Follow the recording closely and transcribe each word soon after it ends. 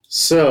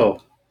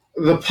So,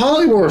 the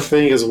polymorph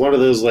thing is one of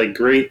those like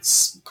great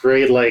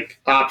like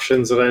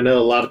options that I know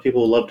a lot of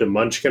people love to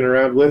munchkin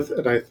around with,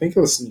 and I think it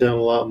was done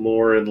a lot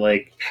more in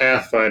like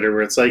Pathfinder,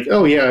 where it's like,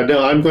 oh yeah,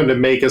 no, I'm going to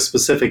make a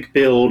specific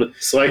build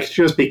so I can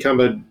just become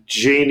a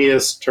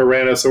genius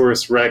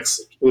Tyrannosaurus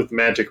Rex with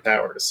magic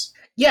powers.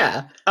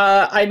 Yeah,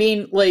 I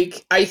mean,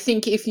 like, I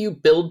think if you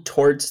build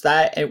towards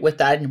that and with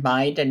that in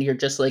mind, and you're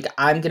just like,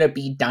 I'm gonna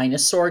be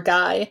dinosaur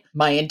guy,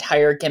 my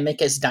entire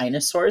gimmick is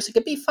dinosaurs, it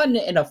could be fun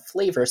in a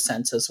flavor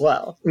sense as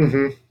well.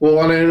 Mm-hmm.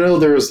 Well, and I know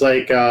there was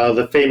like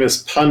the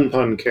famous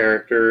Pun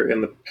character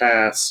in the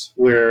past,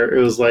 where it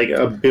was like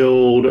a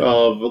build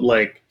of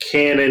like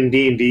canon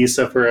D&D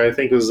stuff, where I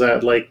think it was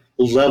at like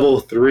level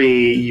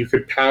 3, you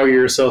could power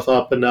yourself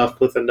up enough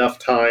with enough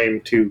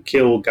time to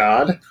kill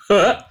God.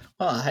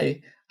 Well,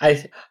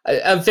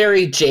 a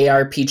very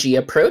JRPG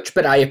approach,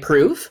 but I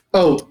approve.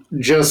 Oh,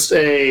 just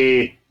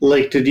a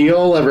like. Did you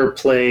all ever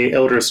play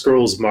Elder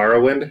Scrolls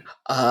Morrowind?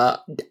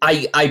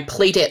 I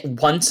played it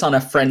once on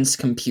a friend's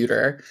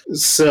computer.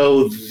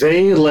 So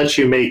they let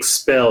you make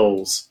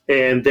spells,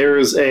 and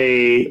there's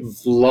a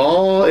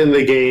law in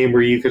the game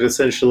where you could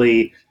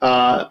essentially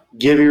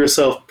give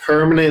yourself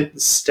permanent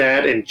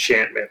stat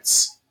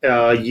enchantments.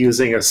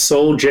 Using a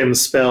soul gem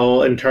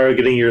spell and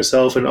targeting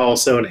yourself and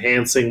also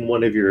enhancing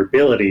one of your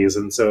abilities.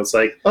 And so it's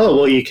like, oh,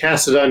 well, you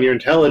cast it on your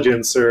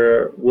intelligence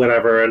or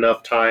whatever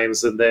enough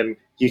times, and then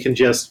you can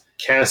just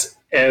cast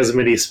as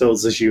many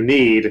spells as you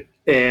need.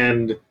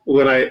 And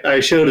when I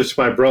showed it to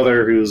my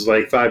brother, who's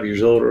like 5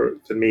 years older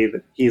than me,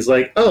 he's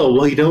like, oh,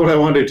 well, you know what I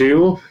want to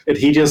do? And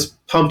he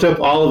just pumped up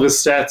all of his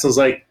stats and was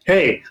like,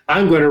 hey,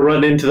 I'm going to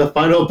run into the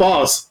final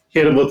boss,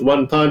 hit him with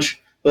one punch.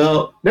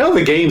 Well, now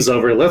the game's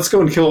over. Let's go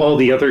and kill all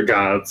the other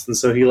gods. And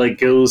so he like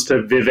goes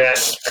to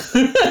Vivet.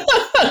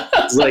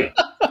 He's like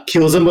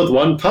kills him with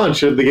one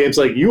punch, and the game's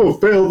like, you have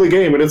failed the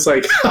game. And it's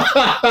like, ha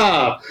ha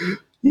ha!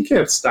 You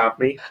can't stop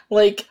me.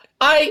 Like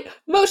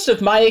most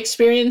of my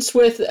experience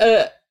with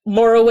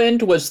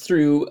Morrowind was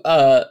through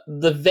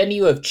the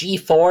venue of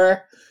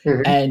G4,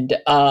 mm-hmm. and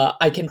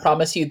I can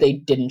promise you they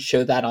didn't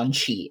show that on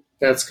Cheat.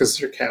 That's because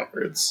they're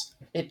cowards.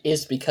 It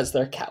is because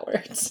they're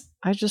cowards.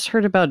 I just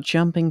heard about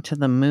jumping to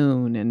the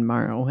moon in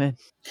Morrowind.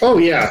 Oh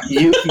yeah,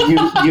 you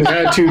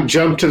had to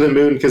jump to the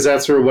moon because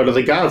that's where one of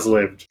the gods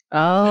lived.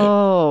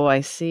 Oh,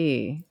 I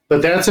see.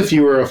 But that's if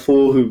you were a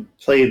fool who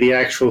played the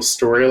actual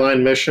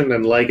storyline mission,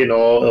 and like in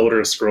all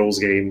Elder Scrolls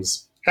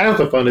games, half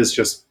the fun is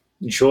just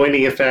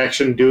joining a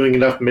faction, doing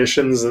enough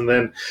missions, and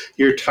then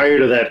you're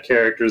tired of that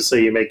character, so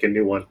you make a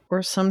new one.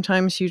 Or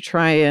sometimes you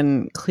try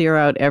and clear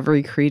out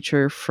every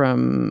creature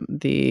from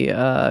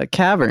the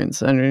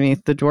caverns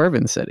underneath the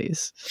dwarven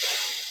cities.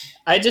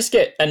 I just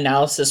get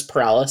analysis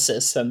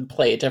paralysis and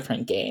play a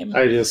different game.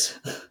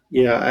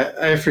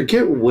 I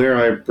forget where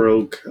I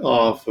broke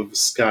off of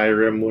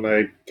Skyrim when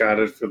I got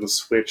it for the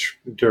Switch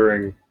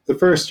during the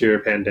first year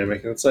of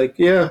pandemic, and it's like,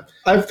 yeah,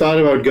 I've thought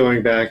about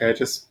going back, I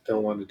just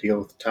don't want to deal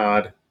with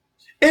Todd.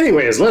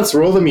 Anyways, let's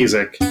roll the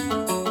music.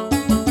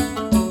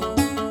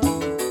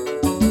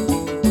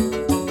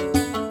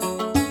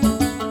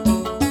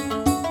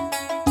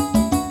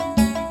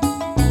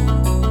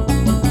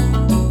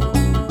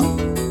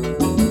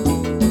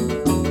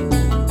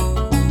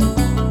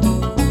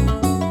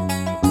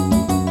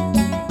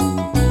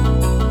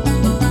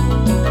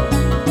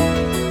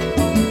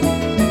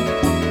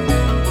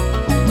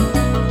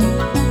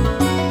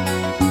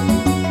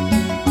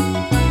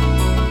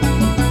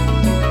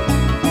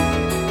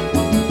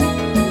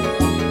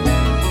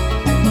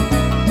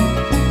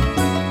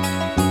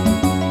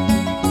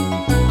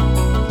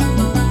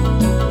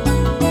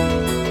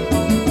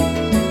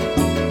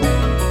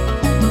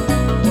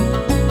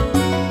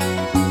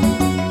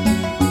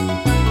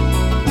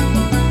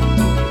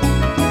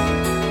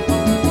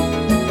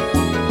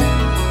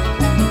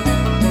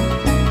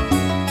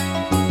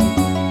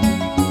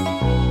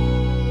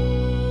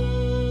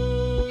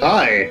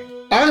 Hi,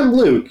 I'm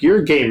Luke,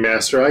 your game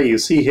master. I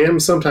use he, him,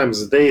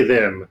 sometimes they,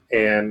 them,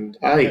 and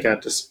I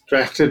got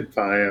distracted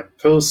by a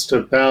post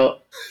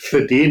about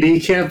the D&D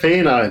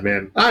campaign I'm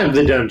in. I'm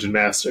the dungeon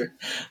master.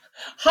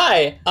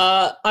 Hi,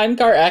 I'm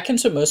Gar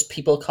Atkins, but most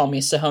people call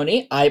me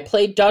Sahoni. I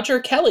play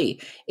Dodger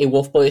Kelly, a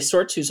wolf boy of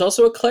sorts who's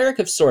also a cleric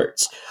of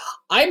sorts.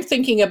 I'm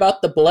thinking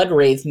about the Blood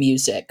Wraith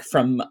music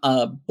from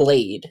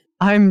Blade.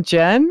 I'm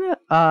Jen.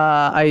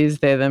 I use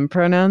they, them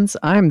pronouns.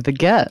 I'm the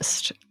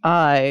guest.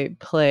 I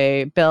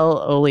play Belle,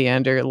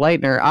 Oleander,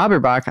 Leitner,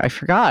 Aberbach. I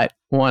forgot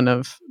one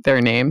of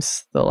their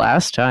names the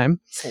last time.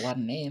 It's a lot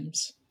of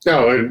names.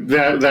 Oh,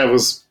 that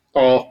was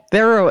all.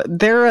 They're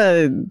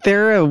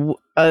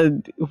a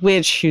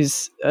witch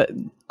who's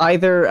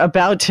either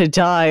about to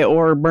die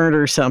or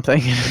murder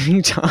something at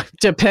any time,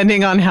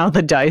 depending on how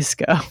the dice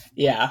go.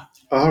 Yeah.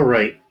 All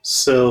right.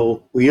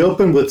 So we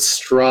open with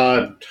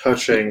Strahd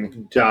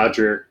touching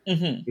Dodger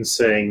and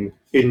saying,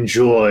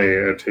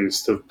 enjoy a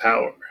taste of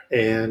power.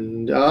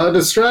 And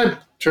Strahd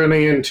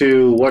turning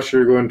into what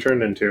you're going to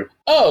turn into.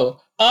 Oh,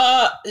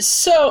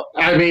 so...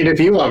 I mean, if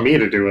you want me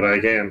to do it, I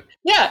can.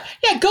 Yeah,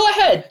 go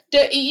ahead.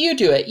 You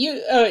do it.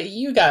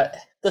 You got...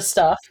 the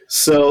stuff.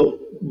 So,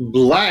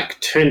 black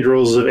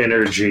tendrils of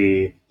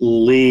energy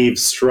leave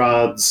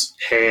Strahd's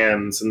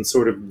hands and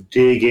sort of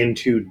dig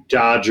into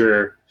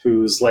Dodger,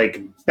 whose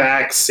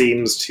back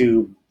seems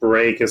to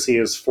break as he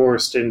is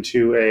forced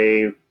into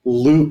a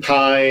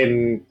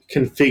lupine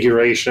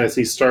configuration as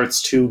he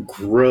starts to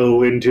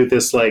grow into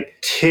this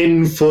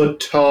 10-foot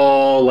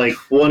tall,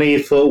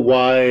 20-foot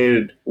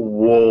wide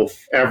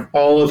wolf.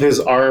 All of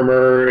his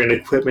armor and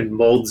equipment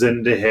molds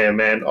into him,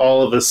 and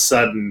all of a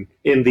sudden,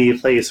 in the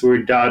place where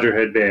Dodger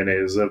had been,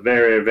 is a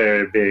very,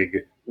 very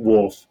big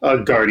wolf, a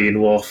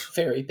guardian wolf.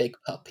 Very big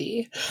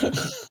puppy.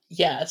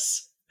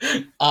 Yes.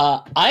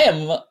 I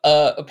am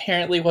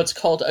apparently what's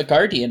called a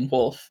guardian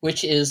wolf,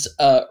 which is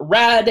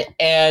rad,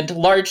 and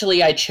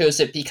largely I chose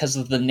it because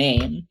of the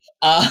name.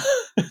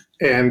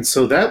 And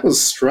so that was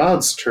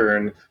Strahd's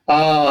turn.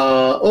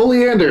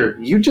 Oleander,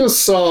 you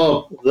just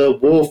saw the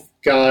wolf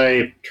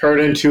guy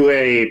turn into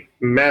a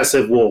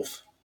massive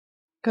wolf.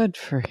 Good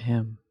for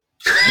him.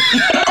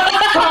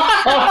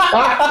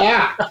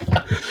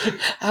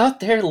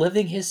 Out there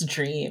living his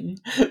dream.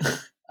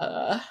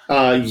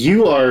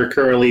 You are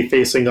currently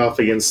facing off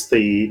against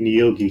the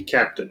Nyogi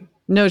captain.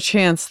 No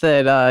chance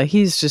that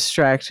he's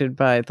distracted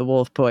by the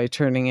wolf boy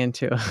turning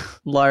into a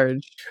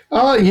large...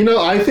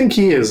 I think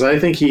he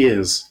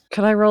is.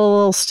 Could I roll a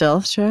little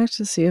stealth check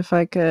to see if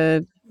I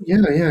could... Yeah.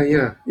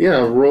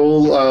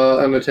 Roll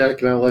an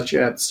attack and I'll let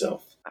you add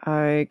stealth.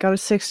 I got a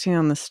 16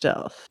 on the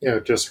stealth. Yeah,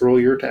 just roll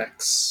your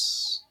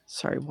attacks.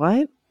 Sorry,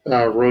 what?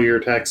 Roll your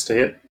attacks to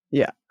hit.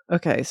 Yeah.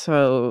 Okay,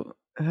 so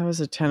that was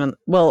a 10 on...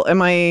 Well,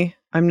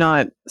 I'm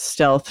not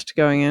stealthed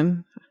going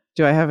in.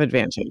 Do I have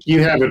advantage?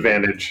 You have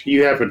advantage.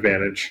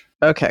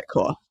 Okay,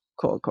 cool.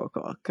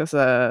 Because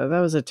that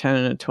was a 10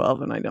 and a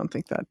 12, and I don't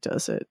think that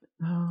does it.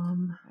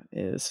 That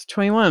is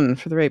 21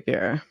 for the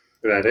rapier.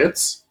 That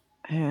hits.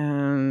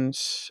 And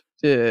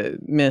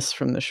miss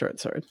from the short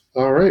sword.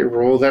 All right,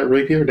 roll that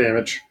rapier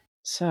damage.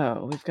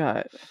 So we've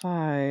got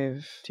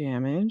 5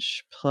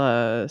 damage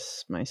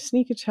plus my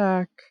sneak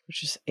attack,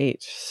 which is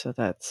 8. So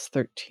that's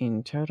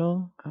 13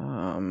 total.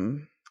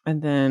 And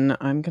then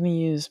I'm going to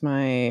use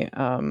my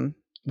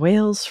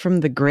Whales from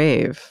the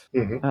Grave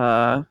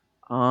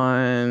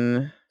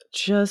on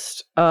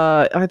just...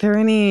 are there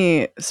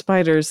any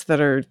spiders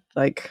that are,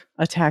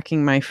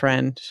 attacking my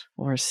friend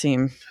or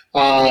seem...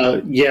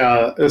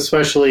 Yeah,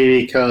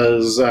 especially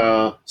because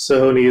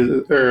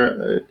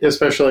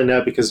especially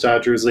now because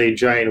Dodger is a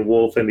giant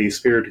wolf and the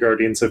spirit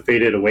guardians have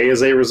faded away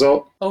as a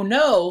result. Oh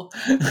no!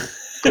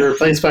 They're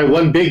replaced by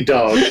one big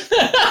dog.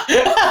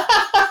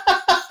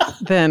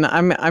 Then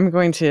I'm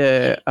going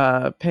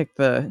to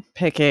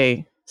pick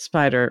a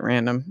spider at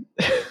random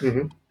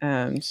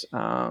and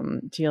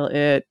deal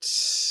it.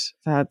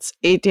 That's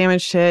 8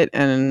 damage to it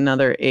and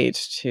another 8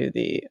 to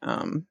the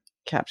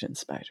captain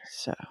spider.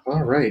 So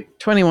all right,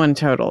 21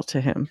 total to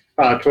him.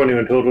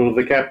 21 total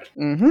to the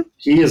captain.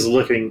 He is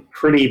looking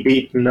pretty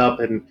beaten up,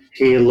 and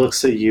he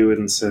looks at you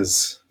and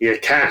says, "You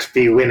can't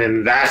be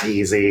winning that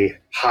easy,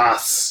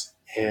 Haas."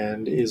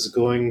 And is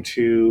going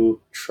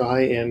to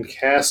try and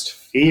cast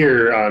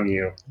fear on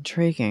you.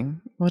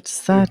 Intriguing. What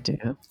does that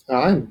do?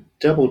 I'm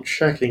double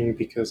checking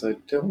because I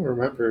don't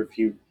remember if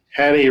you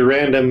had a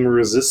random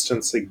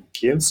resistance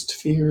against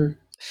fear.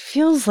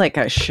 Feels like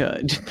I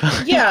should.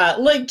 Yeah,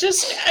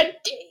 just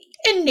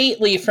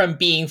innately from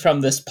being from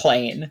this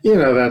plane.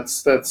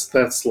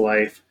 That's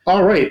life.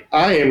 All right,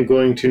 I am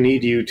going to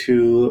need you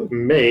to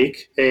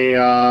make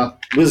a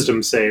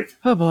wisdom save.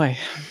 Oh boy.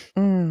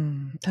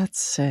 That's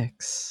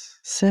 6.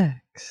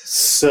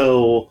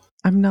 So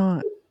I'm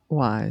not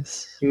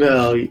wise.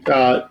 No,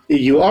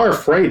 you are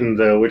frightened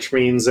though, which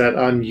means that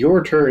on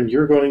your turn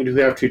you're going to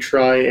have to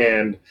try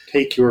and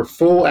take your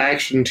full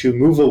action to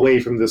move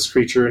away from this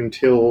creature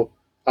until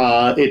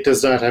it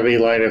does not have a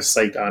line of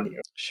sight on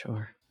you.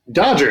 Sure.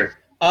 Dodger.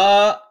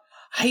 I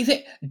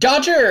think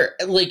Dodger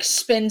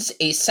spends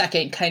a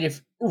second kind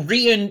of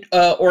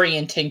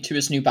orienting to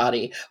his new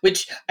body,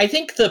 which I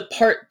think the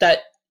part that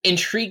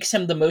intrigues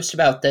him the most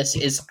about this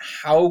is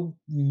how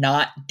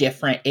not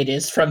different it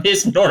is from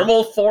his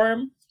normal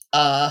form.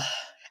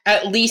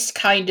 At least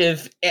kind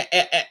of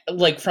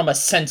from a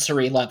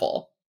sensory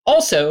level.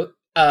 Also,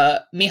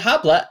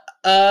 Mihabla,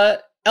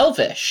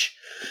 Elvish.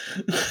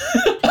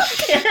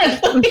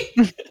 Apparently.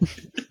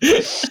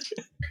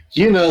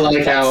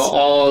 How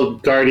all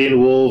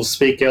guardian wolves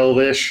speak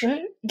Elvish?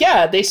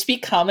 Yeah, they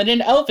speak Common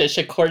and Elvish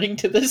according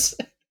to this.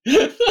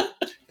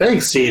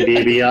 Thanks,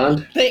 D&D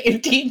Beyond.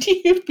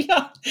 D&D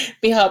Beyond.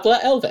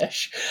 Mihabla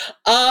Elvish.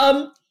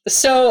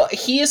 So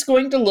he is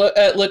going to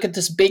look at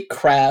this big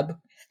crab,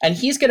 and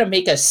he's going to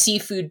make a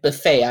seafood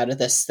buffet out of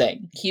this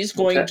thing. He's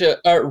going to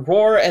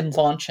roar and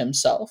launch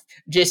himself.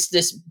 Just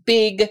this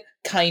big,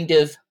 kind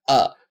of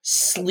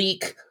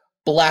sleek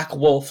black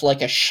wolf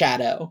like a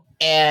shadow.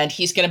 And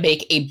he's going to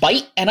make a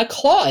bite and a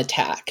claw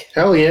attack.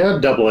 Hell yeah,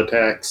 double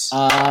attacks.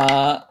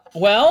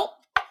 Well,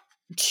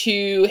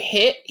 to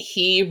hit,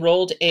 he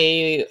rolled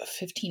a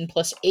 15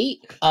 plus 8,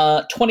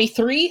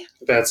 23.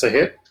 That's a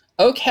hit.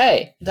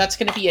 Okay, that's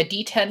going to be a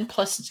d10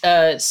 plus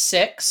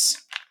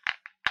 6.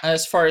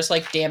 as far as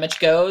like damage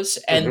goes,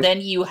 and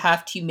then you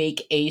have to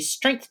make a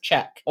strength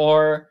check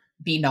or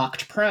be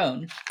knocked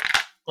prone.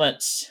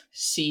 Let's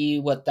see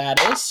what that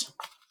is.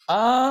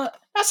 Not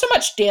so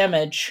much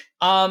damage.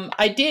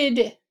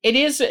 It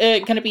is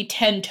going to be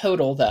 10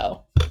 total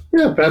though.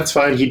 Yeah, that's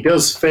fine. He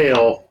does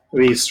fail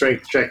the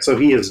strength check, so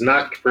he is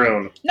knocked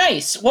prone.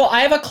 Nice. Well,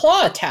 I have a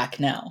claw attack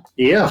now.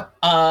 Yeah.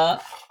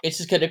 This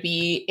is going to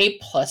be a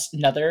plus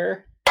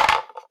another.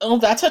 Oh,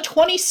 that's a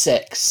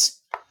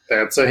 26.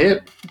 That's a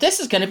hit. This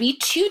is going to be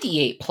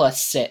 2d8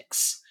 plus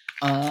 6.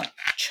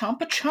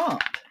 Chomp a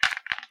chomp.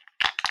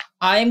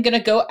 I'm going to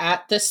go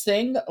at this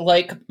thing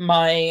like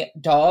my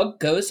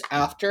dog goes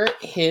after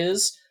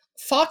his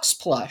fox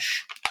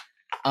plush,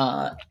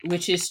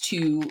 which is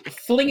to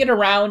fling it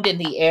around in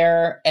the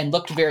air and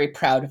look very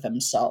proud of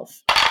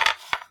himself.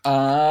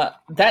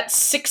 That's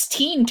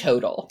 16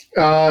 total.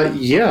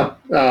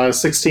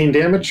 16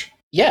 damage?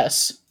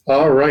 Yes.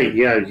 All right,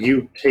 yeah,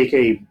 you take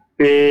a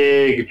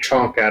big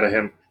chunk out of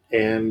him.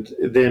 And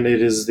then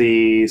it is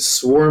the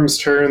swarm's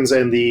turns,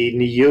 and the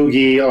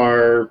Niyogi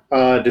are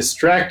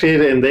distracted,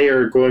 and they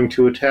are going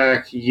to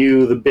attack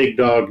you, the big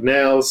dog,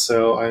 now.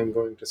 So I'm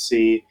going to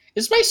see.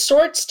 Does my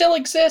sword still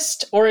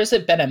exist, or has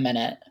it been a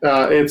minute?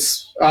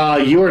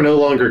 You are no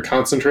longer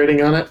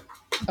concentrating on it.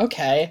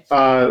 Okay.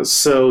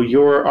 So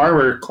your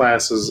armor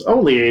class is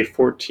only a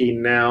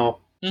 14 now.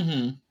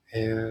 Mm-hmm.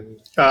 And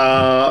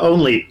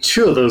only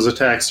 2 of those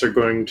attacks are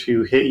going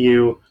to hit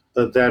you.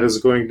 But that is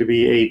going to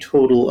be a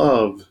total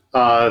of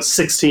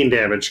 16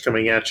 damage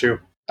coming at you.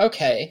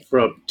 Okay.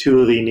 From 2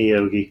 of the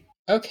Niyogi.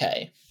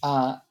 Okay.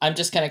 I'm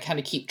just going to kind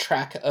of keep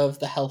track of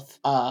the health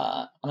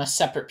on a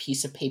separate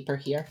piece of paper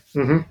here.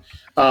 Mm-hmm.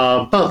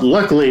 But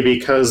luckily,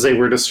 because they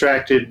were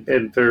distracted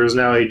and there's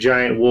now a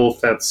giant wolf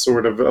that's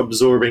sort of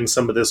absorbing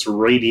some of this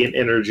radiant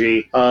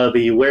energy,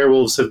 the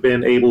werewolves have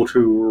been able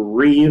to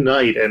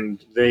reunite,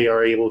 and they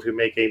are able to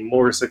make a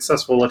more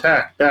successful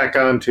attack back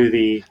onto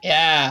the...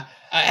 Yeah.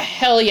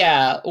 Hell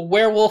yeah.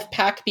 Werewolf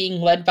pack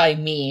being led by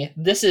me.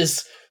 This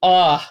is...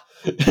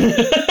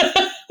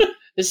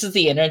 This is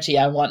the energy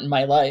I want in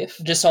my life,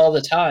 just all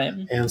the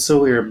time. And so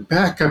we are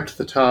back up to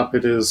the top.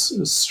 It is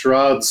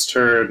Strahd's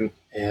turn,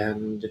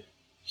 and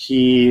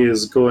he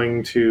is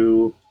going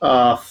to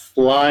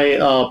fly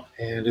up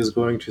and is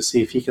going to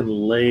see if he can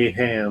lay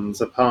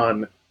hands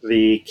upon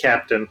the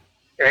captain.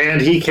 And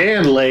he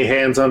can lay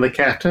hands on the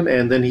captain,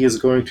 and then he is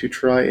going to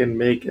try and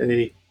make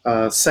a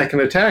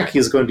second attack.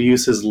 He's going to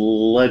use his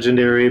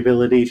legendary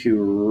ability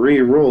to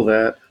re-roll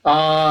that.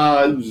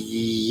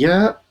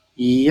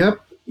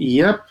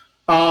 Yep.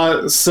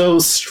 So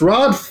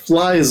Strahd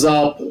flies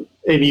up,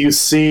 and you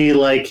see,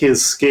 like,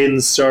 his skin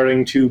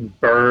starting to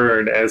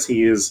burn as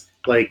he is,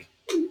 like,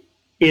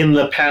 in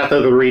the path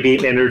of the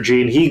radiant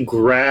energy, and he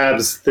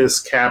grabs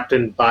this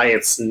captain by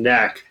its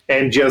neck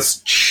and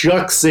just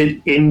chucks it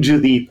into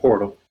the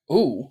portal.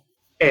 Ooh.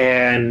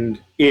 And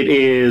it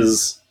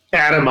is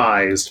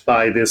atomized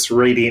by this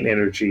radiant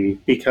energy,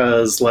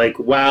 because, like,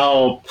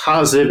 while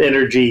positive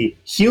energy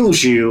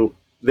heals you,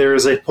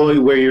 there's a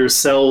point where your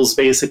cells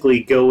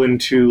basically go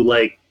into,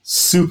 like,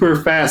 super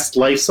fast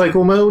life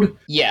cycle mode.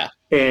 Yeah.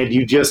 And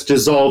you just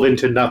dissolve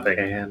into nothing.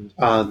 And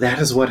that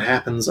is what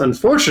happens.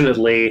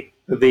 Unfortunately,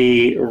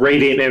 the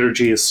radiant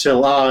energy is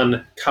still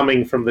on,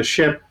 coming from the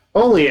ship.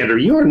 Oleander,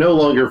 you are no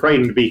longer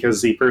frightened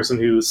because the person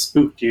who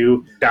spooked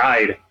you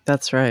died.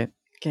 That's right.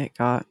 Get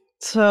got.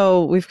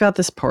 So we've got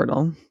this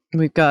portal.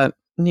 We've got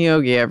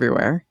Niyogi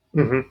everywhere.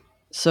 Mm-hmm.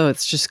 So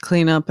it's just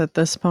clean up at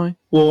this point?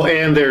 Well,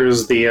 and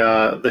there's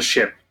the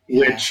ship,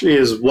 which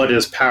is what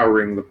is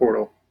powering the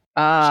portal.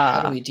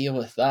 How do we deal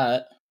with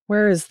that?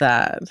 Where is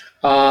that?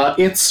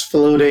 It's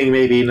floating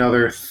maybe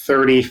another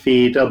 30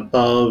 feet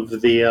above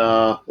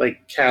the,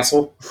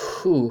 castle.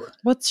 Whew.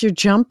 What's your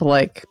jump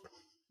like,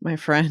 my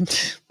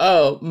friend?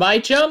 Oh, my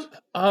jump?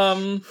 Well,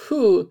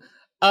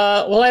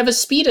 I have a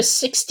speed of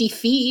 60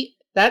 feet.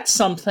 That's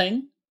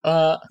something.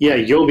 Yeah,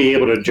 you'll be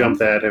able to jump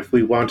that if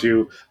we want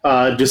to.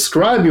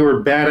 Describe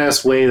your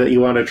badass way that you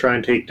want to try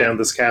and take down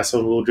this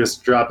castle, and we'll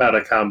just drop out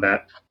of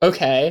combat.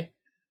 Okay.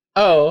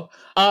 Oh,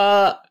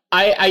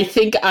 I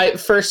think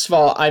first of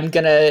all, I'm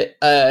gonna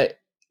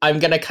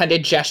kind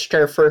of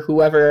gesture for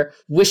whoever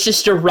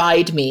wishes to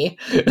ride me.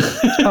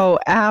 Oh,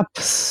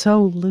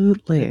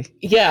 absolutely.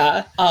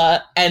 Yeah.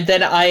 And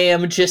then I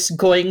am just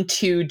going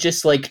to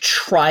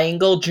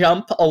triangle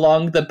jump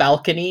along the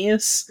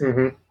balconies.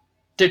 Mm-hmm.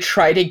 To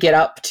try to get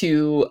up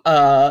to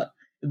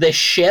the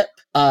ship.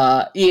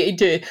 I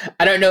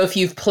don't know if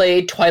you've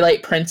played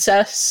Twilight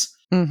Princess.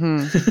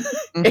 Mm-hmm.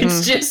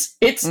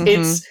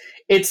 Mm-hmm.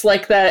 It's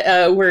like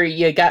that where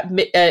you got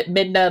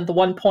Midna at the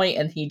one point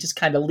and he just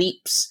kind of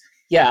leaps.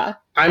 Yeah.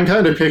 I'm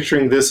kind of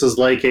picturing this as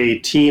like a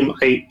Team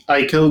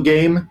Ico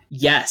game.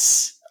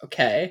 Yes.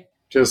 Okay.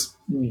 Just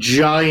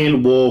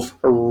giant wolf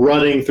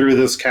running through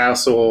this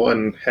castle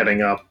and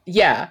heading up.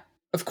 Yeah,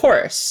 of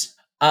course.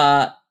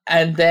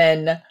 And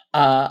then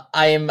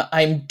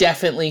I'm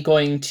definitely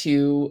going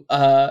to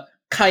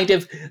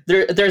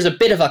there's a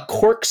bit of a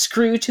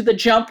corkscrew to the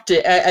jump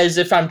as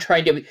if I'm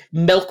trying to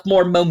milk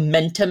more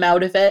momentum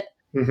out of it.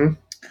 Mm-hmm.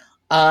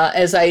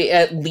 as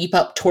I leap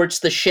up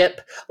towards the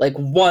ship, like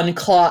one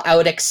claw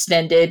out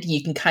extended.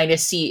 You can kind of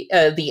see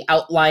the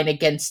outline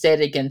against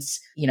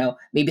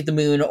maybe the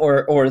moon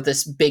or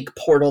this big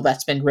portal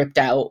that's been ripped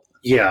out.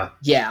 Yeah.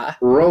 Yeah.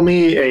 Roll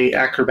me a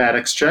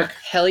acrobatics check.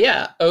 Hell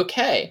yeah.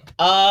 Okay.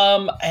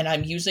 And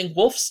I'm using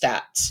wolf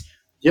stats.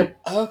 Yep.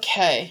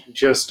 Okay.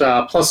 Just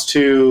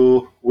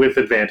 +2 with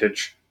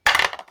advantage.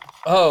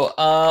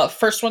 Oh,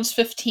 first one's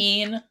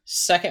 15.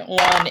 Second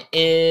one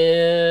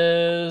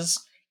is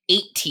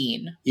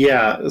 18.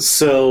 Yeah,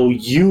 so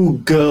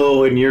you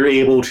go and you're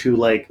able to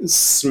like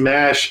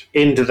smash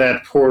into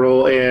that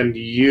portal, and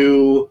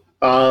you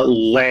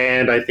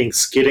land, I think,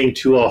 skidding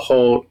to a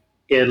halt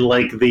in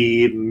like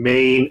the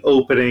main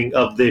opening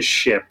of this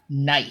ship.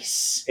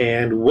 Nice.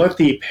 And what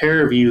the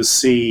pair of you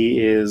see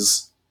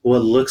is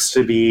what looks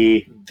to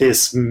be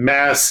this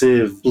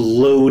massive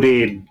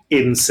bloated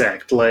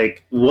insect,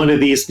 like one of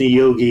these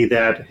Niyogi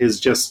that has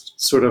just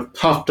sort of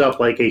puffed up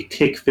like a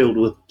tick filled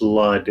with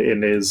blood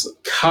and is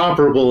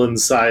comparable in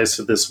size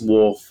to this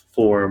wolf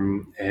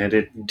form, and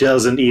it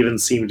doesn't even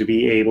seem to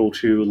be able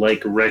to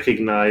like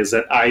recognize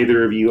that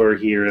either of you are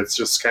here. It's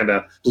just kind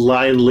of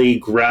blindly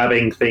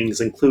grabbing things,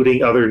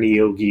 including other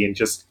Niyogi, and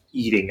just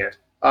eating it.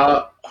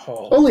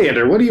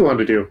 Oleander, what do you want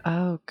to do?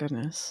 Oh,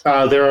 goodness.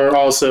 There are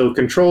also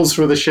controls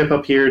for the ship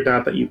up here,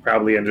 not that you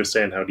probably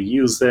understand how to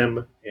use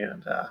them.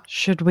 And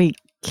should we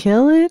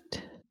kill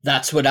it?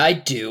 That's what I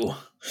do.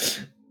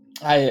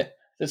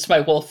 It's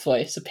my wolf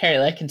voice.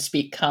 Apparently I can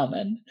speak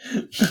common.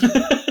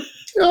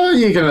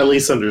 You can at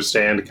least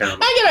understand common.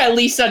 I can at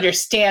least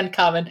understand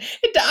common.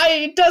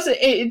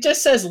 It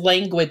just says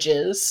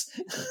languages.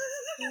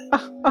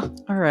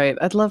 All right.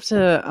 I'd love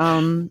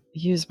to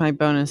use my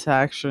bonus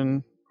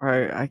action.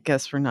 Or I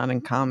guess we're not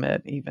in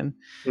combat even.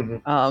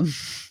 Mm-hmm.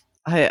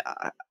 I'd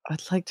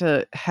like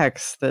to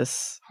hex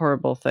this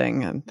horrible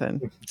thing and then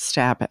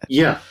stab it.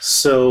 Yeah,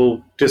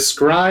 so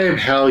describe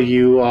how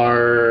you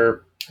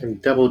are... I'm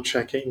double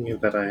checking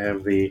that I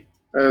have the...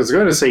 I was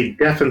going to say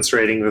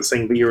demonstrating this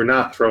thing, but you were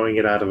not throwing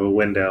it out of a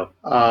window.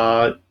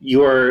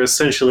 You are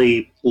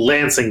essentially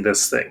lancing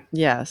this thing.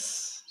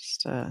 Yes,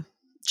 just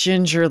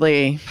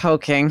gingerly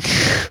poking.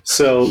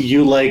 So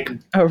you like...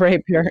 a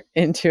rapier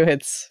into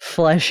its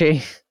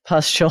fleshy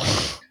pustule.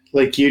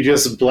 Like you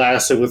just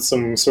blast it with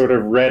some sort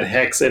of red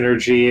hex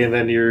energy, and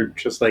then you're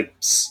just like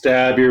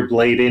stab your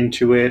blade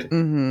into it.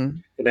 Mm-hmm.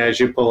 And as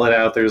you pull it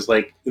out, there's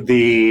like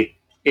the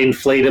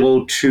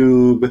inflatable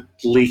tube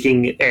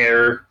leaking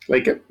air,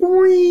 like a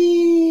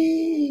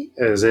boing,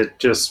 as it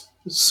just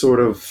sort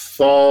of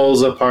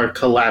falls apart,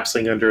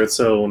 collapsing under its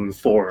own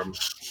form.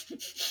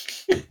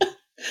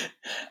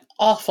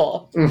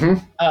 Awful.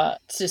 Mm-hmm.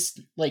 It's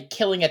just like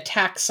killing a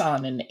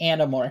taxon in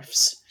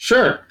Animorphs.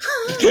 Sure.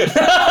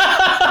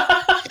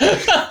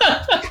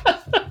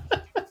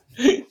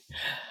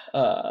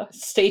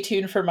 Stay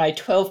tuned for my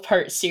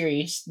 12-part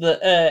series,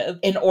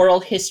 an oral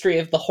history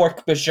of the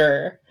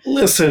Hork-Bajir.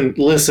 Listen.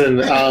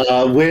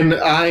 When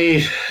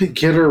I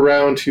get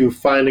around to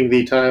finding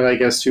the time, I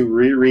guess, to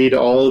reread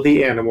all of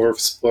the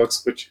Animorphs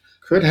books, which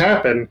could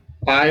happen,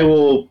 I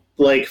will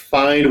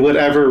find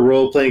whatever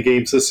role-playing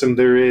game system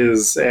there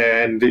is,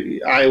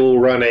 and I will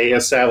run a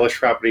established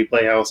property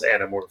Playhouse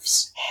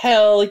Animorphs.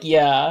 Hell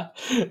yeah.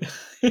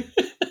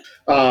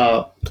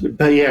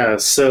 But yeah,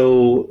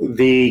 so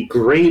the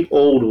Great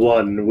Old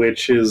One,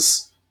 which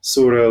is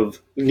sort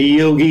of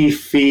Niyogi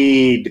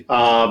feed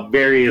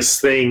various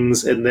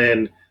things, and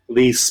then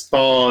the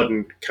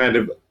spawn kind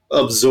of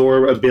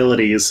absorb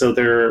abilities. So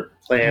their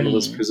plan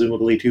was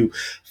presumably to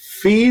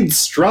feed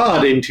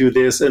Strahd into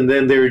this, and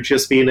then there would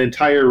just be an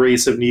entire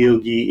race of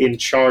Niyogi in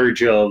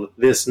charge of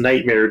this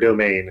nightmare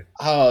domain.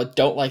 Oh,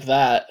 don't like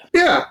that.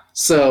 Yeah,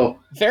 so...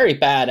 very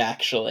bad,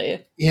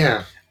 actually.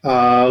 Yeah.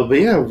 But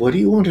yeah, what do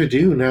you want to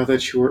do now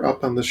that you are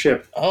up on the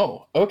ship?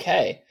 Oh,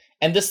 okay.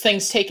 And this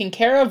thing's taken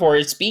care of, or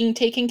it's being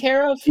taken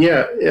care of?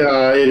 Yeah,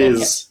 it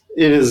is.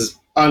 It is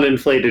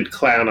uninflated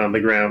clown on the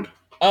ground.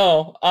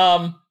 Oh,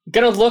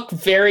 gonna look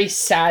very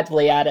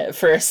sadly at it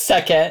for a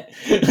second.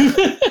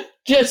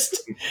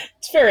 Just,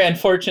 it's very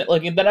unfortunate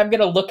looking. Then I'm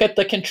gonna look at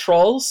the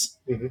controls.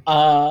 Mm-hmm.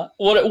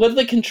 What do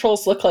the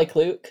controls look like,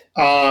 Luke?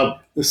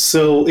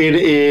 So it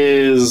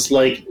is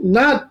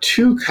not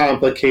too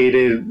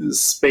complicated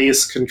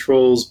space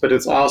controls, but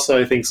it's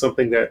also, I think,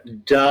 something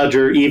that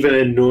Dodger, even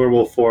in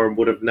normal form,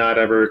 would have not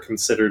ever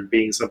considered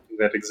being something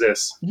that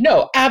exists.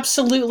 No,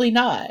 absolutely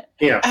not.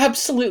 Yeah,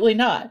 absolutely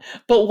not.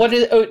 But what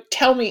is? Oh,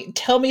 tell me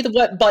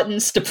what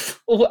buttons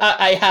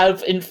I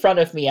have in front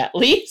of me at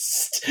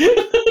least.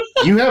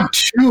 You have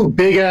two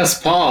big ass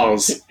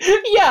paws.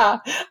 Yeah,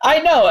 I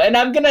know, and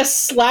I'm gonna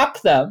slap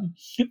them.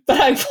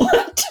 But I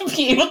want to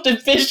be able to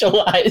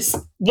visualize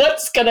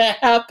what's gonna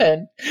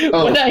happen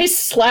when I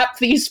slap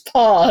these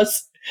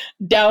paws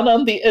down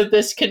on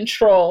this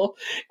control,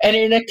 and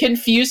in a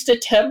confused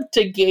attempt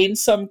to gain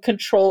some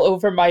control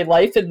over my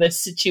life in this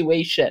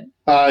situation.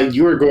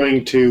 You are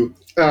going to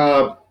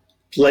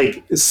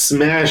like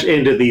smash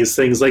into these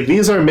things. Like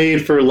these are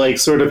made for like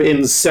sort of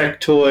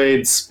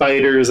insectoid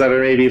spiders that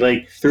are maybe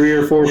like 3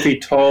 or 4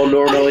 feet tall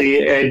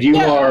normally, and you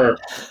are.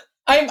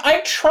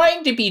 I'm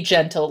trying to be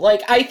gentle.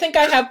 Like I think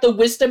I have the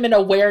wisdom and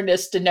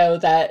awareness to know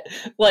that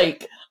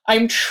like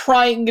I'm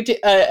trying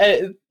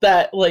to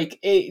that like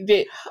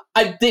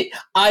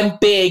I'm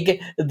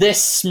big,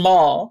 this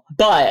small,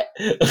 but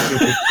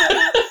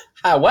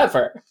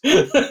however.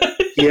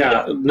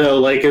 Yeah, no,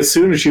 like as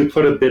soon as you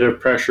put a bit of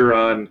pressure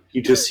on,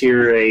 you just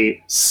hear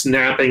a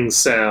snapping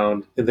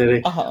sound, and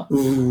then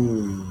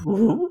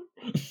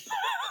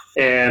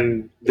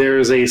and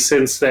there's a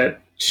sense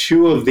that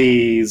 2 of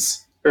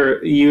these,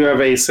 or you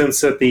have a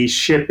sense that the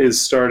ship is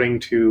starting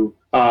to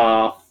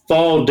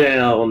fall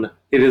down.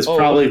 It is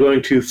probably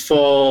going to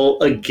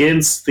fall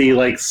against the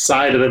like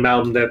side of the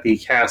mountain that the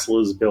castle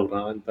is built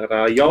on.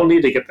 But y'all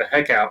need to get the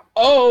heck out.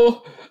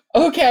 Oh,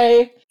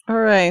 okay. All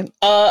right.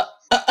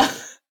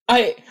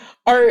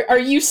 Are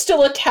you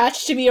still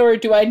attached to me, or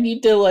do I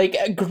need to like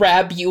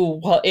grab you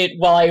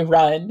while I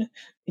run?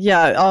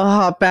 Yeah, I'll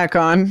hop back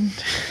on.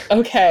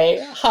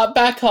 Okay, hop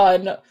back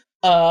on.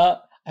 I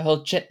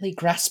will gently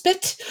grasp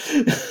it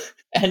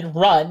and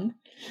run.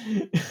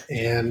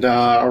 And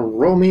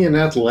roll me an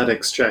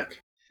athletics check.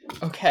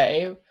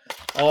 Okay.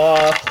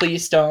 Oh,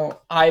 please don't.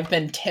 I've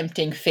been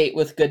tempting fate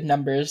with good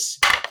numbers.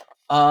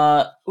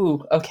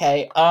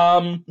 Okay.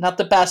 Not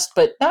the best,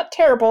 but not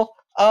terrible.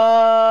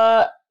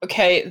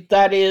 Okay,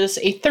 that is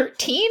a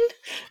 13.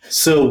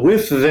 So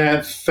with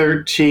that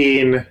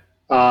 13,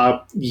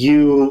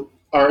 you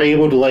are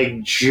able to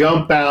like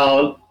jump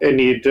out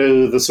and you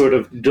do the sort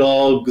of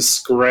dog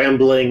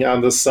scrambling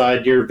on the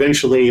side. You're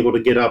eventually able to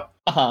get up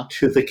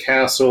to the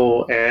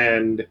castle,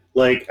 and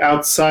like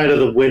outside of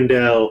the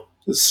window,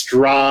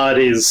 Strahd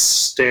is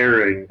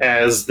staring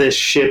as this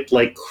ship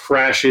like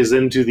crashes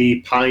into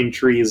the pine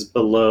trees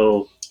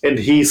below, and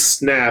he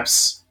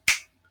snaps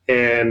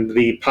and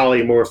the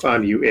polymorph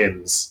on you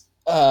ends.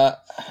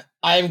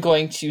 I'm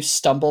going to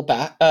stumble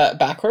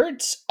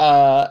backwards.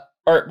 I'm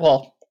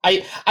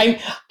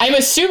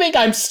assuming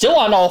I'm still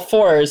on all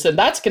fours, and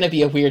that's going to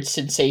be a weird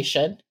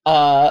sensation.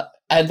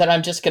 And then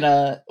I'm just going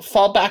to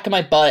fall back on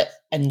my butt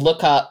and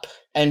look up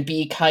and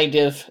be kind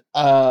of,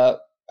 I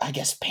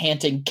guess,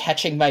 panting,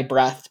 catching my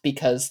breath,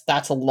 because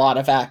that's a lot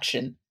of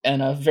action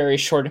in a very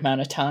short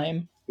amount of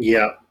time.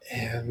 Yeah,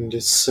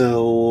 and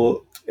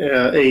so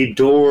a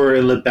door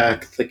in the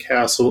back of the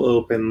castle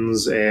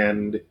opens,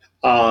 and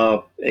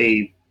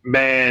a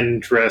man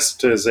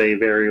dressed as a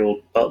very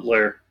old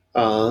butler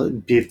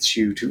bids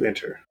you to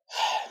enter.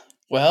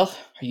 Well,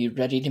 are you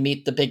ready to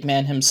meet the big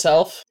man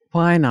himself?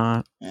 Why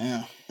not?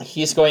 Yeah.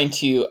 He's going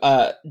to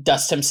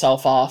dust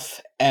himself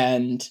off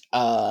and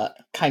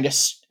kind of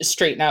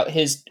straighten out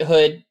his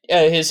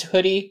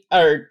hoodie,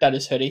 or not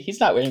his hoodie. He's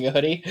not wearing a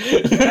hoodie.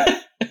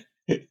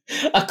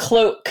 A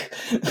cloak.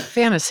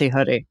 Fantasy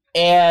hoodie.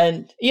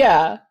 And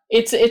yeah,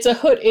 it's a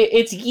hood.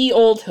 It's ye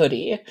old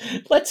hoodie.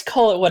 Let's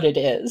call it what it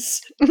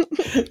is.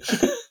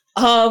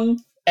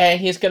 And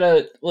he's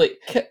gonna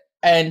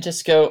and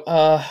just go.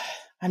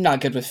 I'm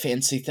not good with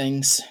fancy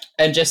things,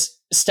 and just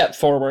step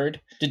forward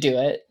to do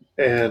it.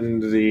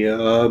 And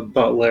the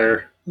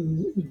butler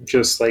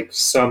just like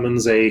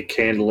summons a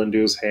candle into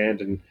his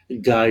hand and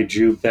guides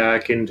you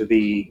back into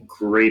the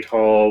great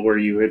hall where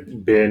you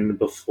had been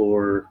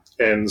before.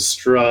 And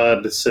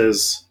Strahd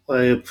says,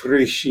 I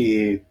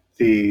appreciate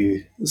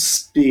the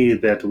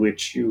speed at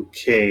which you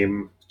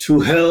came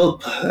to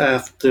help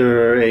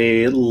after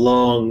a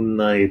long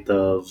night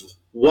of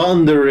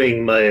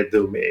wandering my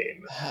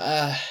domain.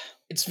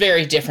 It's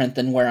very different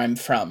than where I'm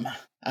from.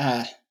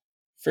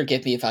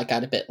 Forgive me if I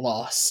got a bit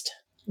lost.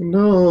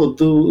 No,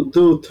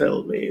 do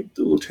tell me.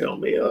 Do tell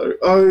me.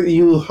 Are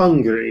you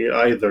hungry,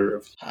 either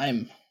of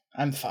you?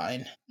 I'm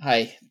fine.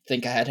 I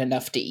think I had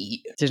enough to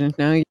eat. Didn't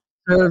know you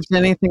served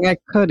anything I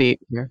could eat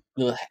here.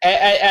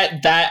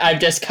 At that, I'm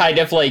just kind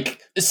of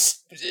like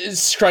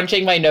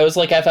scrunching my nose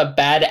like I have a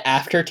bad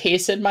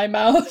aftertaste in my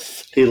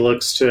mouth. He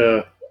looks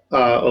to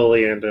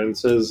Oleander and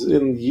says,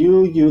 in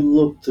you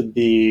look to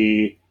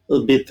be a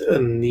bit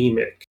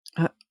anemic.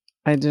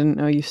 I didn't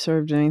know you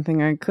served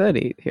anything I could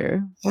eat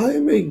here. I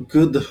am a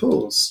good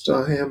host.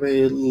 I am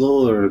a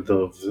lord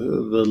of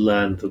the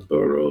land of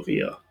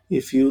Barovia.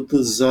 If you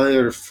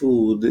desire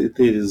food, it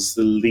is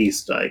the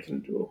least I can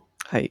do.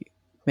 I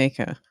make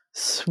a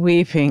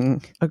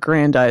sweeping,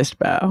 aggrandized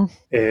bow.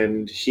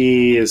 And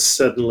he is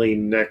suddenly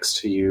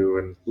next to you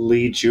and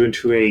leads you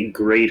into a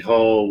great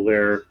hall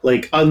where,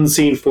 like,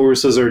 unseen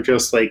forces are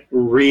just, like,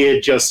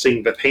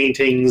 readjusting the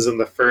paintings and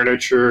the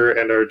furniture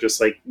and are just,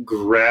 like,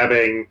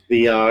 grabbing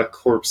the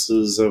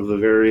corpses of the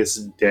various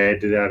dead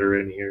that are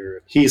in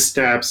here. He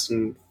snaps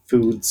and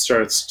food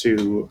starts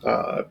to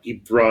be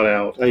brought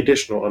out.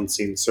 Additional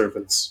unseen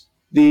servants.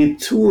 The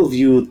two of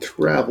you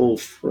travel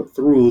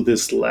through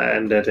this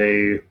land at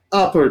a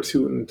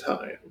opportune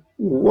time.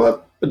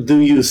 What do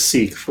you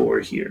seek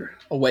for here?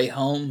 A way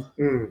home.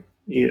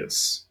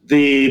 Yes.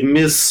 The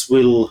mists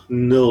will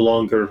no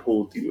longer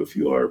hold you if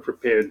you are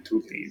prepared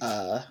to leave.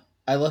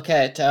 I look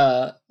at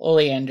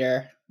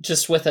Oleander.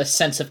 just with a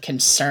sense of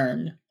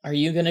concern. Are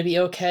you going to be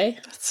okay?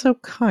 That's so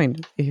kind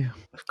of you.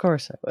 Of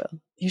course I will.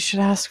 You should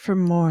ask for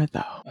more,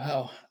 though.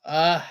 Oh,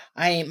 I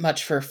ain't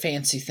much for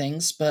fancy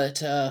things, but,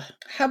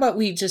 how about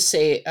we just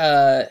say,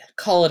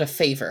 call it a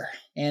favor?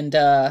 And,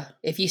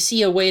 if you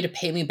see a way to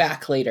pay me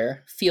back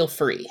later, feel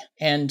free.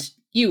 And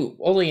you,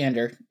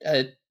 Oleander,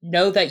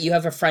 know that you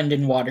have a friend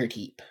in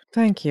Waterdeep.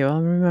 Thank you.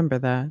 I'll remember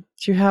that.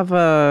 Do you have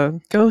a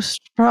ghost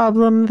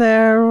problem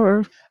there,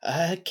 or?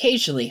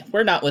 Occasionally,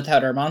 we're not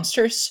without our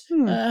monsters.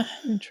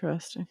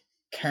 Interesting.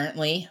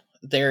 Currently,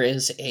 there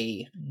is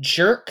a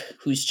jerk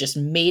who's just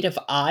made of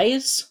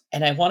eyes,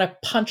 and I want to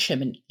punch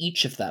him in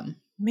each of them.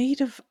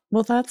 Made of.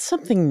 Well, that's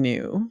something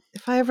new.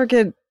 If I ever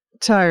get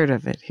tired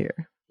of it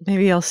here,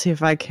 maybe I'll see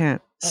if I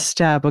can't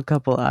stab a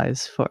couple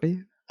eyes for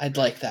you. I'd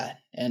like that,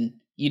 and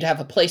you'd have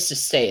a place to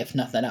stay if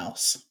nothing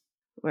else.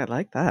 Oh, I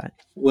like that.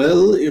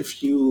 Well,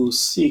 if you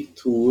seek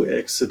to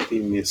exit the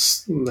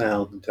mist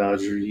now,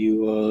 Dodger,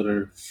 you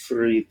are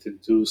free to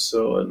do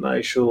so, and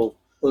I shall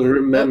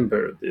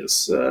remember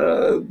this.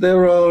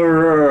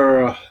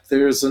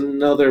 There's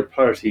another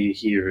party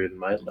here in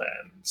my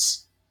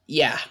lands.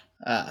 Yeah,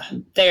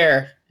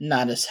 they're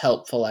not as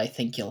helpful, I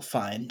think you'll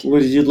find.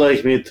 Would you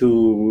like me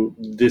to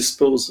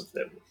dispose of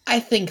them? I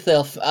think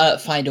they'll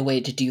find a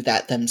way to do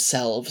that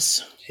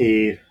themselves.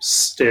 He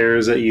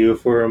stares at you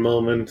for a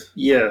moment.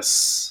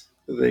 Yes,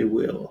 they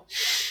will.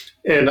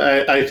 And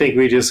I think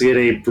we just get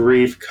a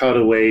brief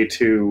cutaway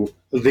to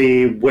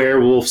the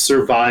werewolf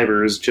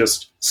survivors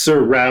just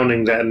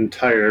surrounding that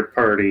entire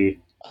party.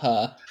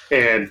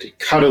 And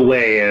cut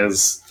away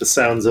as the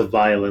sounds of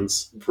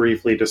violence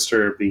briefly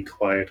disturb the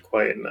quiet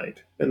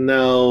night. And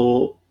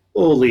now,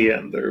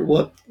 Oleander,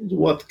 what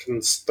can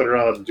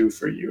Strahd do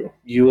for you?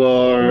 You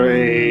are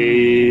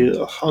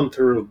a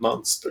hunter of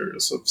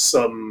monsters of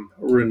some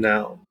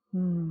renown.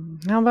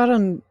 How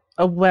about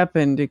a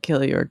weapon to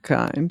kill your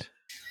kind?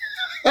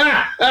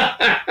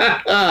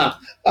 I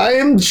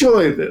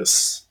enjoy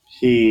this,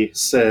 he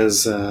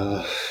says.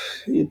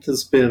 It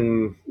has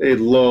been a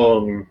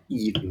long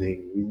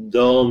evening.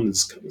 Dawn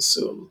is coming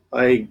soon.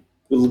 I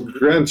will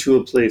grant you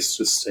a place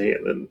to stay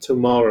in, and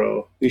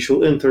tomorrow we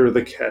shall enter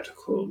the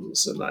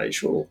catacombs, and I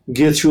shall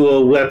get you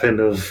a weapon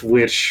of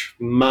which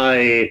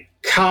my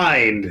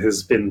kind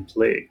has been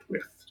plagued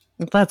with.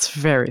 That's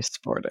very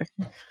sporting.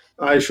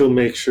 I shall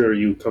make sure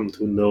you come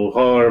to no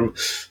harm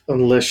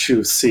unless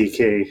you seek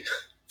a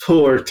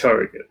poor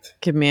target.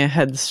 Give me a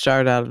head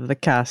start out of the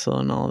castle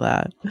and all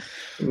that.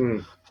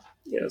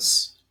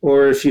 Yes.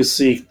 Or if you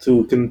seek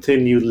to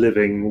continue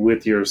living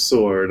with your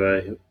sword,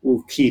 I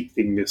will keep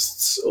the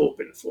mists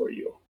open for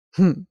you.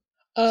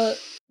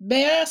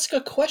 May I ask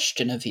a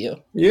question of you?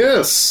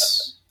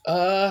 Yes.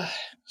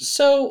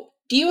 So,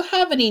 do you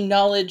have any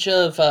knowledge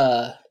of,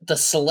 the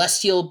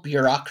celestial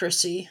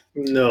bureaucracy?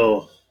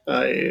 No,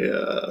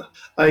 I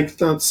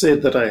cannot say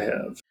that I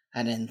have.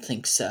 I didn't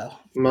think so.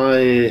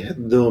 My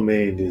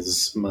domain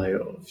is my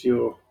own. If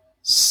you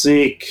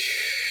seek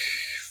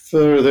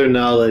further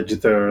knowledge,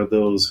 there are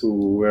those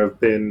who have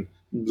been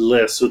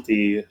blessed with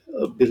the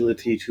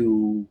ability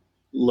to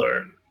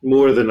learn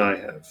more than I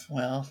have.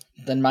 Well,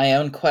 then my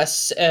own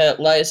quest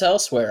lies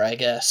elsewhere, I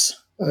guess.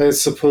 I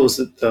suppose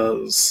it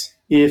does.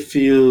 If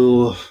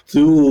you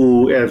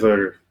do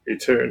ever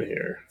return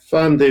here,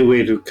 find a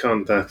way to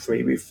contact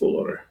me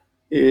before.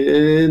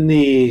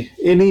 Any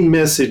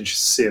message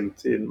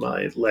sent in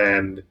my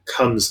land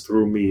comes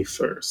through me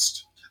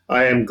first.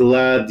 I am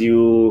glad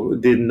you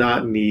did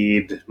not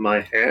need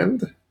my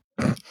hand,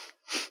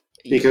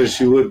 because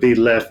you would be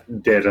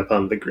left dead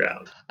upon the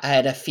ground. I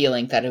had a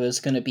feeling that it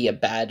was going to be a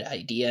bad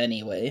idea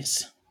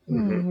anyways. A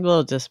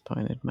little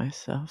disappointed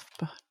myself,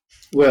 but...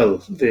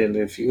 Well, then,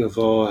 if you have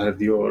all had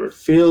your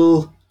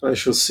fill, I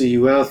shall see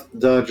you out,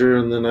 Dodger,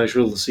 and then I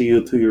shall see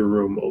you to your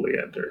room,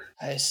 Oleander.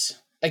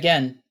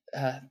 Again,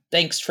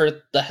 thanks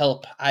for the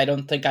help. I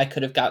don't think I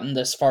could have gotten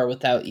this far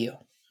without you.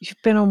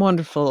 You've been a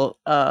wonderful,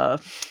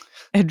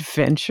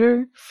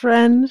 adventure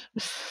friend.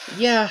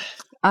 Yeah.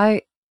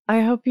 I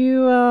hope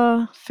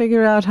you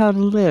figure out how to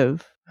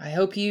live. I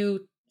hope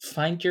you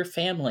find your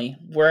family,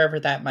 wherever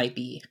that might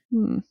be.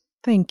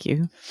 Thank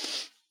you.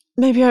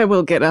 Maybe I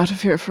will get out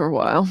of here for a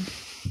while.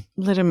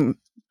 Let him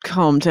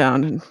calm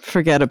down and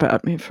forget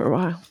about me for a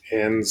while.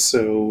 And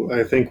so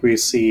I think we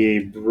see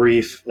a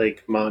brief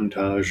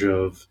montage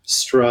of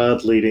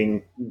Strahd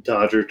leading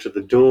Dodger to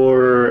the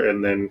door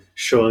and then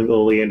showing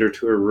Oleander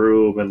to her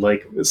room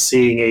and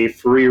seeing a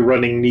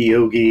free-running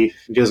Neogi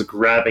just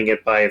grabbing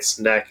it by its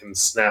neck and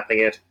snapping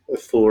it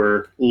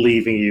before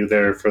leaving you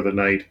there for the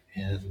night.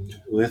 And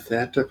with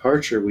that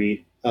departure,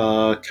 we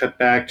cut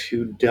back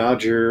to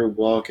Dodger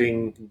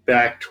walking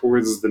back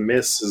towards the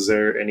mist. Is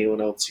there anyone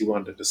else you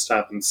wanted to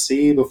stop and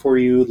see before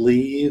you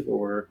leave,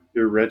 or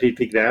you're ready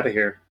to get out of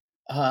here?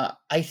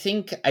 I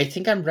think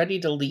I'm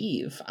ready to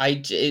leave.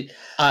 I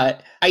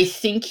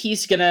think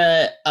he's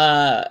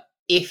gonna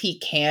if he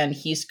can,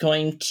 he's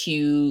going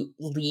to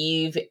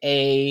leave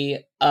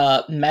a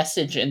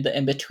message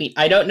in between.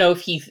 I don't know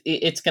if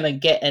it's going to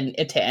get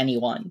into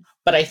anyone,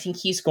 but I think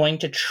he's going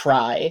to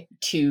try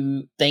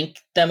to thank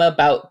them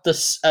about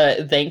this.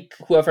 Thank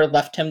whoever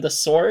left him the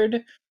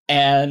sword,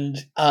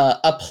 and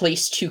a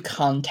place to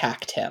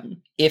contact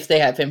him if they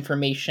have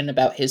information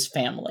about his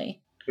family.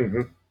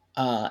 Mm-hmm.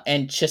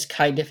 And just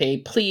kind of a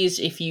please,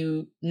 if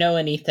you know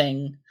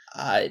anything,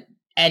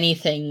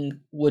 anything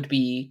would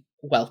be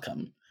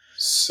welcome.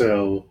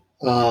 So,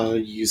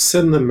 you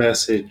send the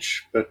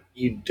message, but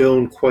you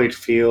don't quite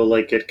feel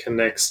like it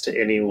connects to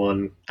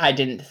anyone. I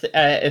didn't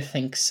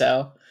think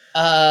so.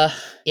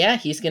 Yeah,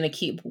 he's gonna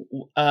keep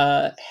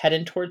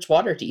heading towards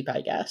Waterdeep,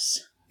 I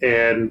guess.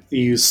 And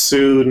you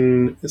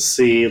soon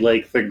see,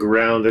 like, the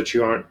ground that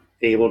you aren't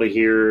able to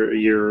hear.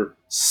 You're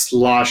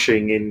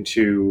sloshing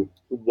into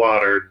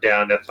water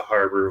down at the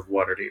harbor of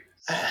Waterdeep.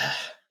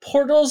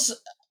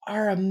 Portals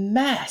are a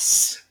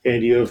mess.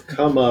 And you have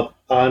come up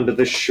onto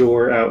the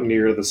shore out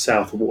near the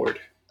South Ward.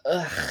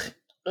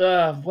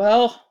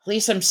 Well, at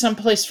least I'm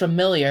someplace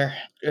familiar.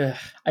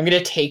 I'm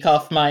gonna take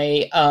off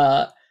my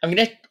I'm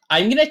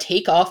gonna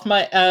take off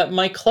my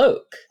my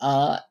cloak.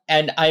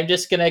 And I'm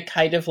just gonna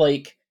kind of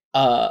like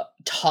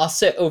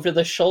toss it over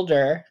the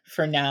shoulder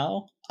for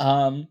now.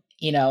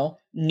 You know,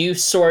 new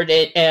sword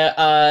it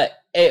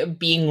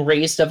being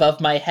raised above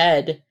my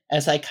head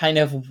as I kind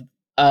of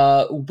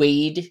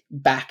wade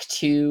back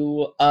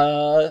to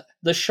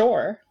the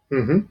shore.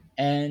 Mm-hmm.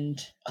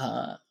 And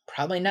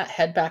probably not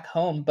head back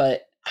home,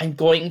 but I'm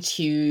going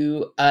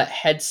to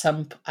head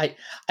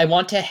I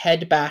want to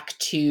head back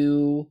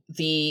to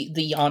the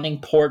yawning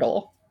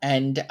portal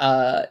and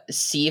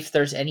see if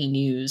there's any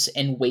news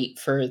and wait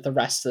for the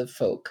rest of the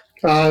folk.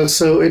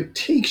 So it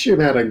takes you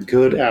about a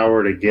good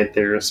hour to get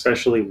there,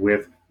 especially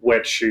with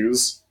wet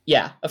shoes.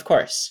 Yeah, of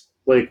course.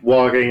 Like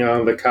walking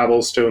on the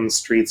cobblestone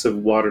streets of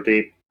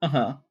Waterdeep.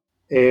 Uh-huh.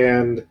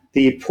 And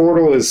the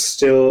portal is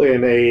still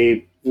in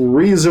a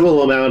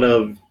reasonable amount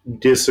of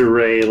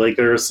disarray. Like,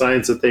 there are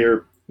signs that they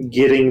are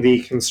getting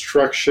the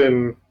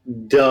construction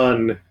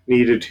done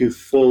needed to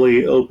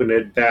fully open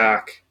it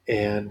back.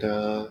 And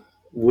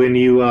when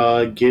you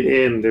get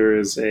in, there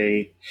is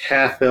a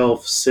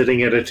half-elf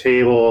sitting at a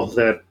table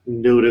that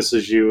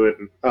notices you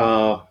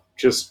and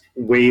just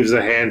waves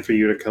a hand for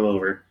you to come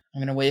over.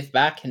 I'm going to wave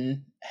back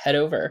and head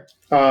over.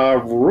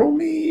 Roll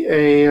me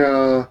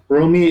a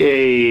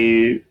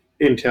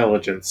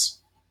intelligence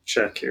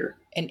check here.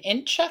 An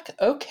int check?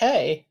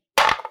 Okay.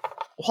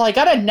 Well, I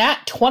got a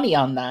nat 20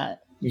 on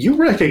that. You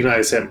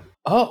recognize him.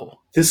 Oh.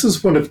 This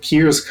is one of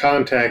Kier's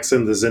contacts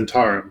in the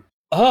Zentarum.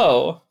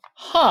 Oh.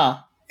 Huh.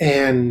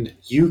 And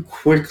you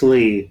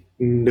quickly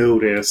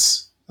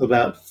notice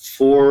about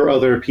 4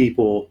 other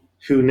people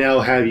who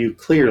now have you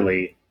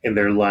clearly in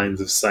their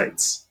lines of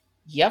sights.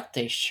 Yep,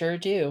 they sure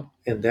do.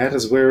 And that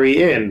is where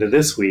we end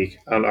this week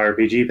on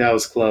RPG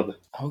Pals Club.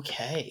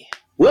 Okay.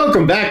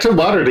 Welcome back to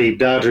Waterdeep,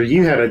 Dodger.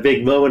 You had a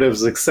big moment of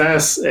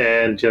success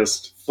and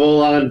just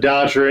full-on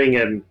dodgering,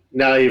 and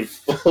now you've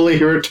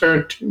fully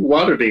returned to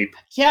Waterdeep.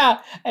 Yeah,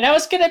 and I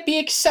was gonna be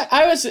excited.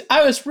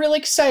 I was really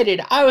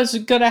excited. I was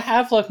gonna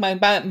have like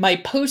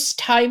my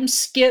post-time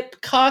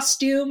skip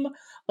costume,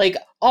 like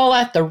all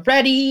at the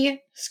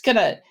ready. It's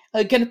gonna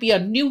be a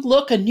new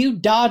look, a new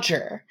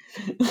Dodger.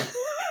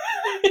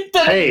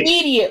 But hey,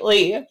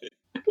 immediately.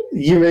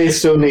 You may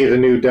still need a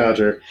new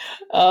Dodger.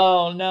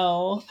 Oh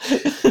no.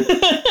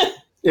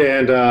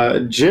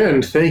 And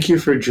Jen, thank you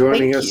for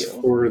joining us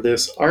for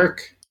this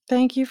arc.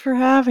 Thank you for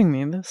having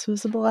me. This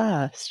was a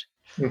blast.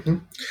 Mm-hmm.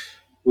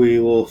 We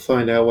will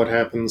find out what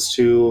happens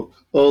to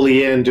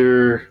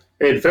Oleander,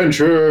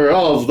 Adventurer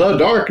of the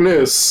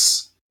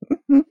Darkness.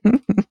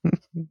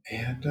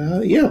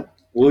 And yeah,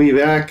 we'll be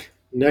back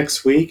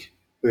next week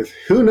with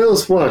who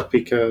knows what,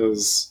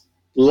 because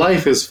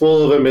life is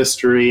full of a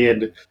mystery,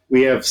 and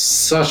we have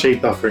such a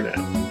buffer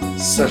now.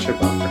 Such a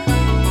buffer.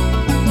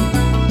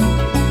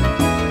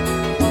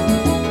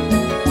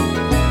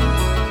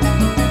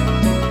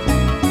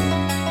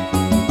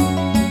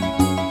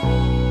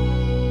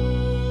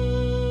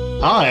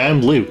 Hi,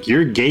 I'm Luke,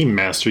 your game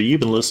master. You've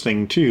been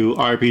listening to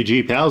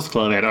RPG Pals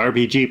Club at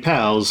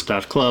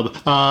rpgpals.club.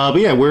 But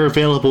yeah, we're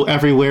available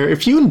everywhere.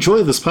 If you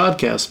enjoy this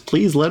podcast,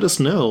 please let us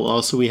know.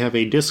 Also, we have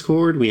a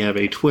Discord, we have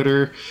a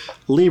Twitter,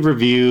 leave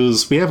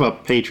reviews. We have a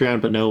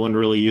Patreon, but no one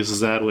really uses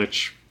that,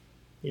 which,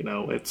 you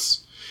know, it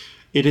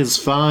is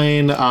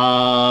fine.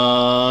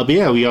 But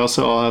yeah, we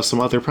also all have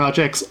some other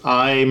projects.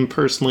 I'm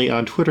personally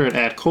on Twitter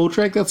at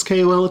Koltreg, that's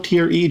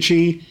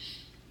KOLTREG.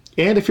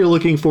 And if you're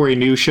looking for a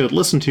new show to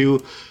listen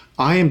to,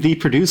 I am the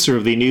producer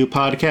of the new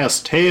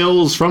podcast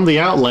Tales from the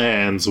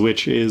Outlands,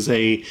 which is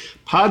a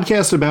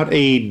podcast about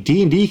a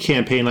D&D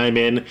campaign I'm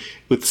in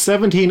with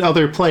 17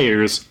 other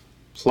players,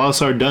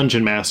 plus our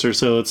Dungeon Master.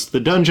 So it's the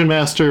Dungeon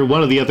Master,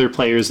 one of the other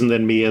players, and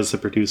then me as the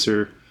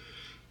producer,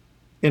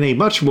 in a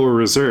much more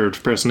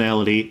reserved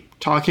personality,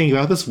 talking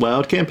about this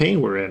wild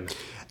campaign we're in.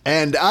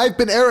 And I've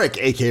been Eric,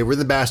 aka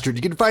Rhythm Bastard.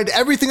 You can find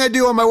everything I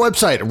do on my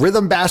website,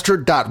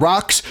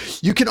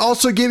 rhythmbastard.rocks. You can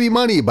also give me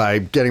money by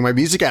getting my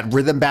music at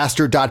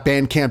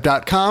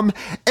rhythmbastard.bandcamp.com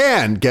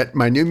and get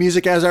my new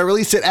music as I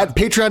release it at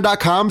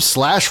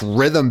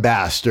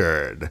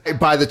patreon.com/rhythmbastard.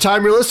 By the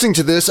time you're listening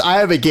to this, I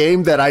have a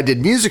game that I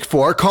did music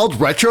for called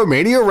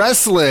Retromania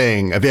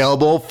Wrestling,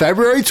 available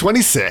February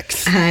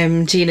 26th.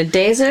 I'm Gina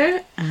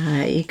Dazer.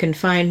 You can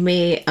find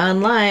me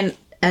online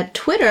at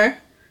Twitter,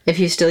 if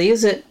you still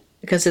use it,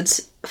 because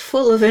it's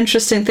full of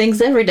interesting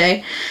things every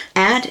day,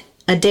 at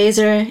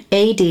Adaser,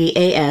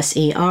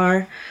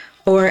 Adaser.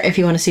 Or if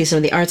you want to see some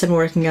of the arts I'm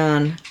working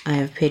on, I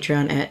have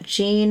Patreon at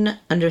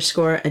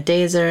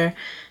Gene_Adaser.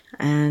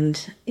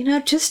 And,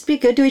 just be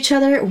good to each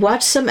other.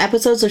 Watch some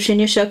episodes of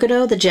Shinya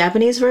Shokudo, the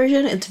Japanese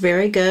version. It's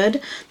very good.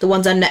 The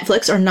ones on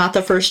Netflix are not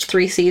the first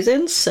 3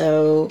 seasons,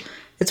 so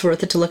it's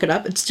worth it to look it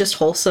up. It's just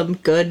wholesome,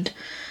 good,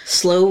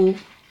 slow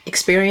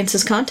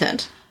experiences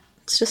content.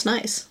 It's just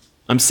nice.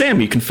 I'm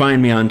Sam. You can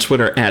find me on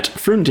Twitter at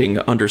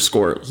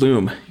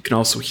Frunding_Loom. You can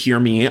also hear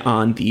me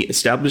on the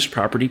Established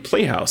Property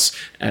Playhouse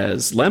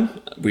as Lem.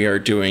 We are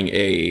doing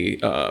a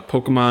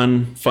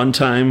Pokemon Fun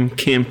Time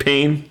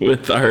campaign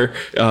with our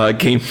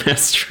Game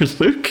Master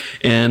Luke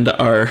and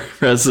our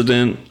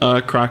resident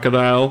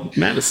Crocodile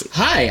Madison.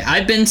 Hi,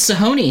 I've been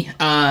Sahoni,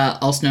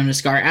 also known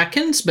as Gar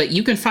Atkins, but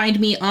you can find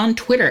me on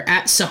Twitter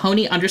at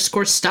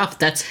Sahoni_stuff.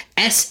 That's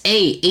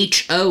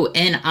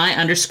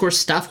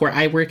SAHONI_stuff, where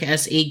I work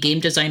as a game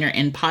designer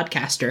and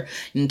podcaster.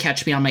 You can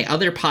catch me on my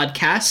other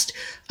podcast,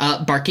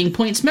 Barking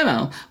Points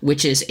Memo,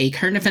 which is a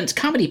current events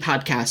comedy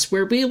podcast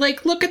where we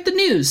look at the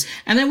news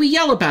and then we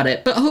yell about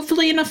it, but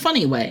hopefully in a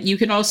funny way. You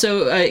can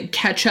also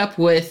catch up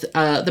with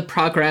the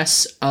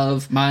progress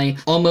of my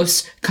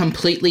almost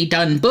completely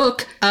done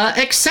book,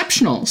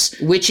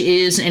 Exceptionals, which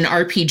is an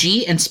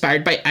RPG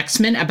inspired by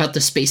X-Men about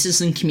the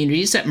spaces and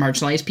communities that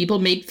marginalized people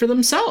made for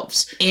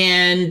themselves.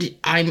 And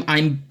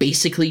I'm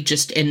basically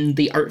just in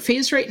the art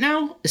phase right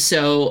now,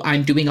 so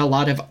I'm doing a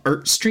lot of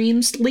art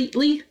streams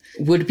lately.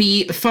 Would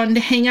be fun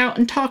to hang out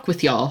and talk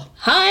with y'all.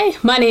 Hi,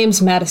 my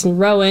name's Madison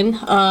Rowan.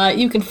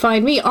 You can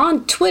find me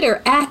on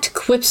Twitter at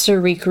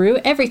QuipsterRecrew.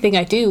 Everything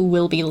I do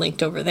will be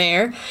linked over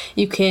there.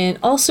 You can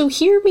also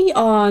hear me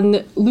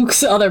on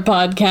Luke's other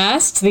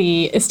podcast,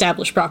 the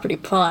Established Property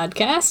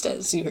Podcast,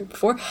 as you heard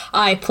before.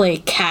 I play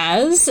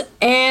Kaz,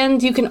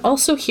 and you can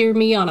also hear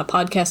me on a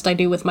podcast I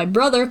do with my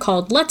brother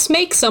called Let's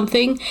Make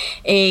Something,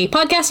 a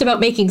podcast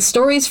about making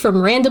stories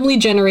from randomly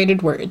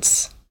generated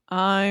words.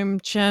 I'm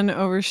Jen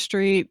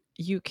Overstreet.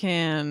 You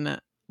can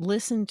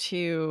listen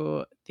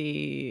to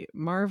the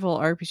Marvel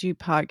RPG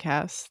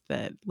podcast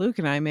that Luke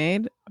and I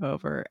made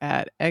over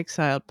at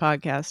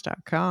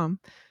exiledpodcast.com.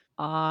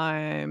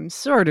 I'm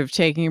sort of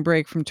taking a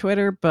break from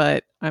Twitter,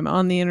 but I'm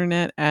on the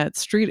internet at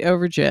Street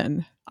Over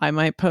Jen. I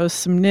might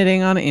post some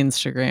knitting on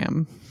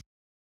Instagram.